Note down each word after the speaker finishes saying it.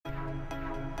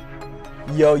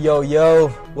Yo,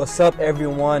 what's up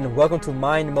everyone? Welcome to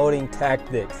Mind Molding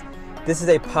Tactics. This is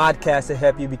a podcast to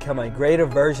help you become a greater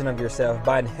version of yourself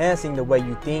by enhancing the way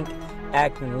you think,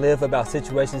 act, and live about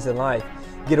situations in life.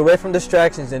 Get away from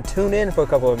distractions and tune in for a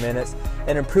couple of minutes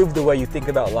and improve the way you think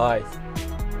about life.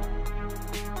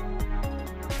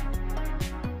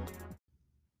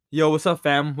 Yo, what's up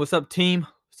fam? What's up team?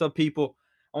 What's up people?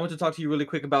 I want to talk to you really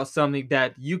quick about something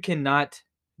that you cannot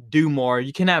do more,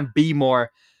 you cannot be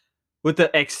more with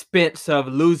the expense of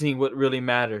losing what really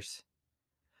matters.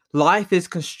 Life is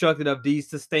constructed of these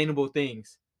sustainable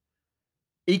things.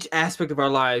 Each aspect of our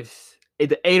lives,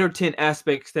 the 8 or 10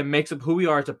 aspects that makes up who we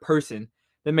are as a person,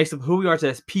 that makes up who we are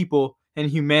as people and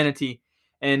humanity,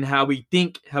 and how we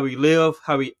think, how we live,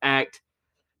 how we act,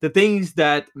 the things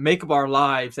that make up our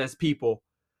lives as people.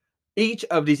 Each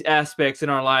of these aspects in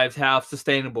our lives have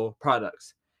sustainable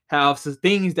products, have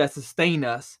things that sustain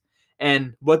us.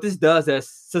 And what this does is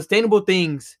sustainable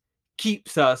things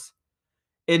keeps us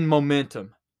in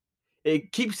momentum.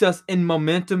 It keeps us in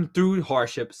momentum through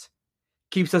hardships,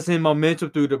 keeps us in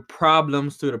momentum through the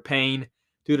problems, through the pain,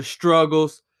 through the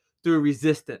struggles, through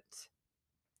resistance.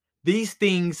 These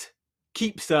things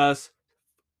keeps us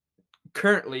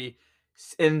currently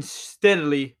and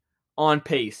steadily on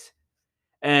pace.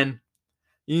 And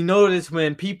you notice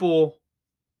when people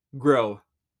grow,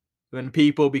 when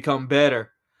people become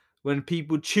better, when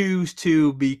people choose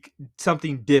to be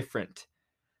something different,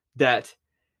 that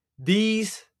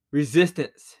these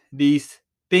resistance, these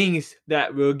things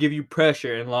that will give you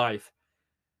pressure in life,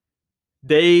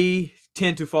 they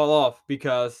tend to fall off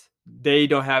because they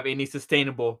don't have any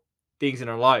sustainable things in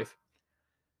their life.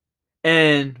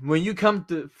 And when you come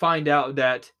to find out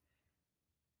that,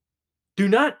 do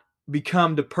not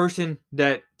become the person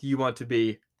that you want to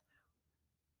be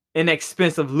in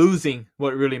expense of losing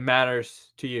what really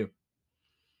matters to you.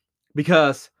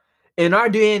 Because in our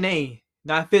DNA,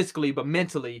 not physically, but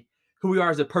mentally, who we are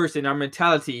as a person, our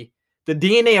mentality, the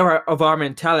DNA of our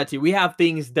mentality, we have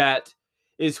things that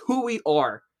is who we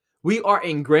are. We are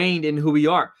ingrained in who we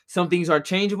are. Some things are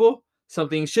changeable. Some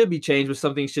things should be changed, but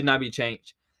some things should not be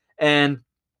changed. And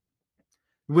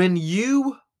when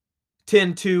you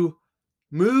tend to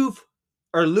move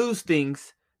or lose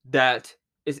things that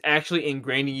is actually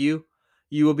ingrained in you,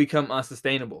 you will become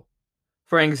unsustainable.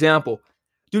 For example,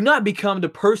 do not become the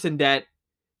person that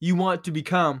you want to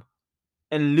become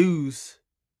and lose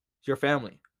your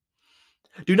family.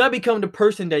 Do not become the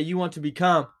person that you want to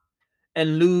become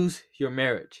and lose your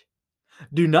marriage.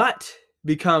 Do not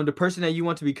become the person that you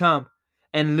want to become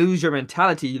and lose your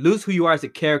mentality, lose who you are as a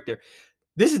character.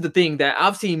 This is the thing that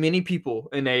I've seen many people,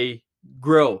 and they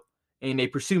grow and they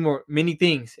pursue many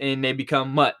things and they become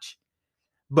much,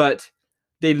 but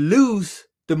they lose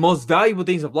the most valuable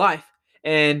things of life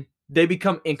and they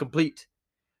become incomplete.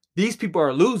 These people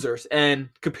are losers, and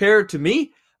compared to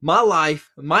me, my life,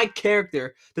 my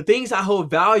character, the things I hold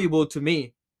valuable to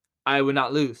me, I would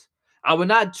not lose. I would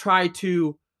not try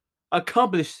to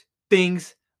accomplish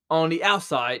things on the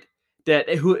outside that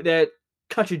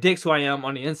contradicts who I am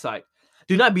on the inside.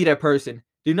 Do not be that person.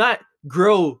 Do not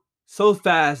grow so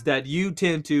fast that you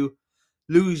tend to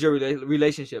lose your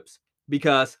relationships,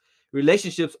 because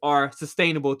relationships are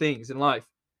sustainable things in life.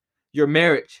 Your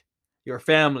marriage, your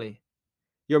family,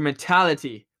 your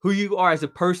mentality, who you are as a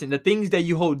person, the things that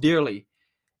you hold dearly,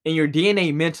 and your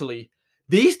DNA mentally,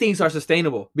 these things are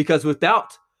sustainable, because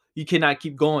without, you cannot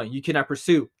keep going. You cannot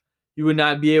pursue. You would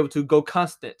not be able to go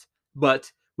constant.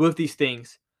 But with these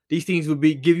things will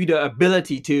give you the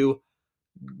ability to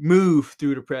move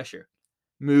through the pressure,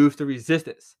 move through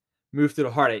resistance, move through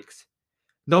the heartaches.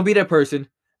 Don't be that person.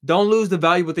 Don't lose the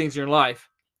valuable things in your life,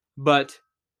 but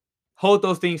hold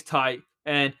those things tight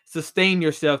and sustain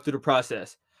yourself through the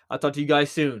process. I'll talk to you guys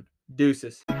soon.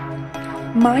 Deuces.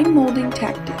 Mind Molding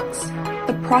Tactics,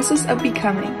 the process of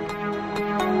becoming.